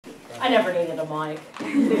I never needed a mic.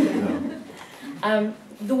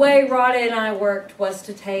 The way Roddy and I worked was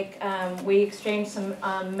to take, we exchanged some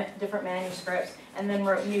different manuscripts and then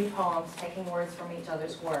wrote new poems, taking words from each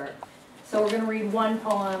other's work. So we're going to read one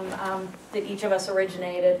poem that each of us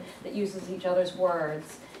originated that uses each other's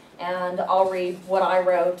words. And I'll read what I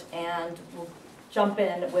wrote, and we'll jump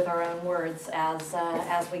in with our own words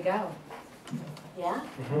as we go. Yeah?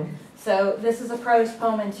 Mm-hmm. So this is a prose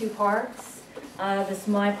poem in 2 parts. This is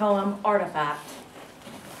my poem, Artifact.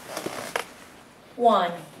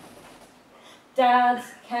 1. Dad's,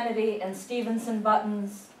 Kennedy, and Stevenson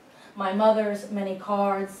buttons. My mother's many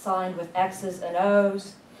cards signed with X's and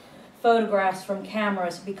O's. Photographs from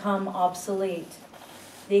cameras become obsolete.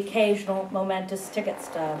 The occasional momentous ticket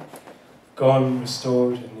stub. Gone,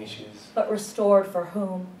 restored in niches. But restored for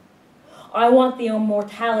whom? I want the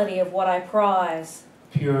immortality of what I prize.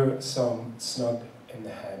 Pure song, snug in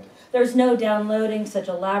the head. There's no downloading such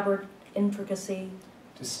elaborate intricacy.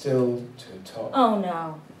 Distilled to a top. Oh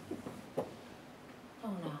no.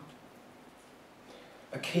 Oh no.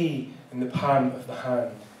 A key in the palm of the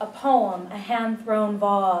hand. A poem, a hand-thrown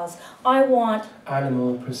vase. I want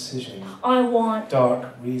animal precision. I want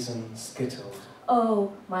dark reason skittled.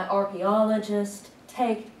 Oh, my archaeologist,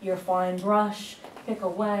 take your fine brush, pick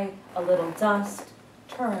away a little dust,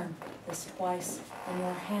 turn this twice in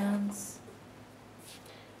your hands.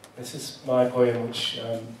 This is my poem, which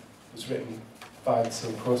was written by the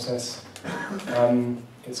same process.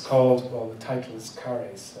 It's called, well, the title is Carrie,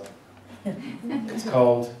 so it's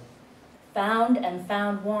called Found and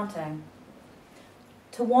Found Wanting.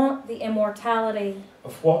 To want the immortality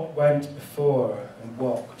of what went before and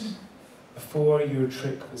walked, before your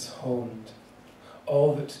trick was honed,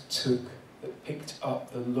 all that took, that picked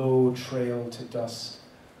up the low trail to dust,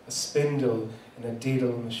 a spindle in a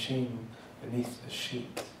daedal machine beneath the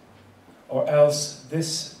sheet, or else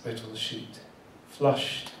this brittle sheet,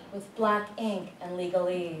 flushed with black ink and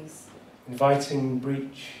legalese, inviting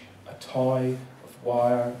breach, a toy of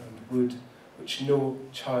wire and wood which no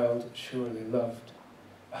child surely loved,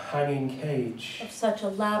 a hanging cage of such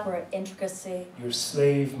elaborate intricacy. Your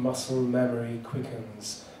slave muscle memory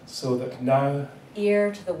quickens, so that now,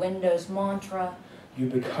 ear to the window's mantra, you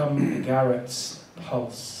become the garret's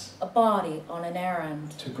pulse, a body on an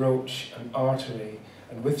errand, to broach an artery,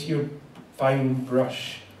 and with your fine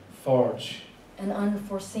brush forge an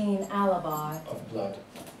unforeseen alibi of blood.